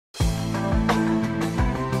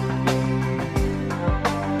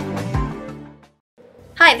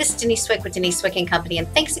Hi, this is Denise Swick with Denise Swick & Company, and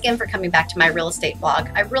thanks again for coming back to my real estate blog.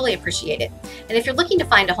 I really appreciate it. And if you're looking to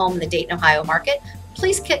find a home in the Dayton, Ohio market,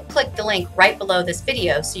 please click the link right below this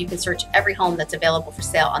video so you can search every home that's available for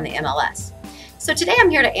sale on the MLS. So today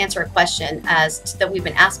I'm here to answer a question that we've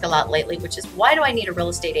been asked a lot lately, which is, why do I need a real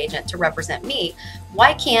estate agent to represent me?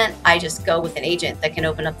 Why can't I just go with an agent that can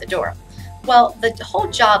open up the door? Well, the whole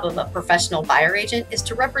job of a professional buyer agent is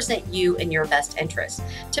to represent you in your best interest,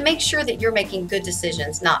 to make sure that you're making good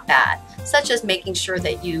decisions, not bad, such as making sure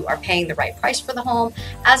that you are paying the right price for the home,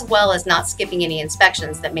 as well as not skipping any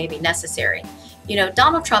inspections that may be necessary. You know,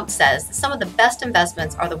 Donald Trump says that some of the best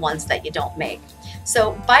investments are the ones that you don't make.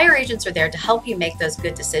 So buyer agents are there to help you make those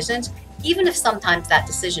good decisions, even if sometimes that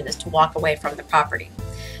decision is to walk away from the property.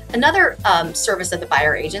 Another service of the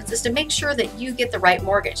buyer agents is to make sure that you get the right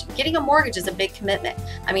mortgage. Getting a mortgage is a big commitment.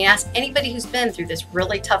 I mean, ask anybody who's been through this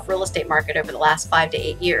really tough real estate market over the last 5 to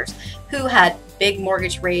 8 years, who had big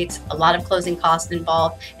mortgage rates, a lot of closing costs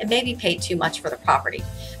involved, and maybe paid too much for the property.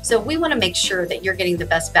 So we want to make sure that you're getting the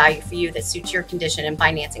best value for you that suits your condition and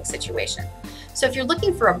financing situation. So if you're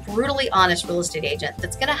looking for a brutally honest real estate agent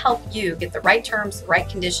that's going to help you get the right terms, the right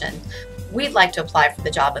condition, we'd like to apply for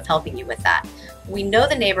the job of helping you with that. We know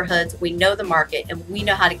the neighborhoods, we know the market, and we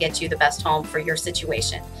know how to get you the best home for your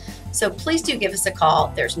situation. So please do give us a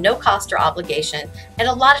call. There's no cost or obligation, and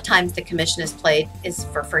a lot of times the commission is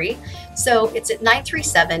for free. So it's at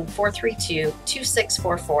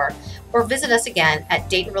 937-432-2644, or visit us again at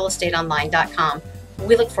DaytonRealEstateOnline.com.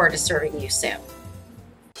 We look forward to serving you soon.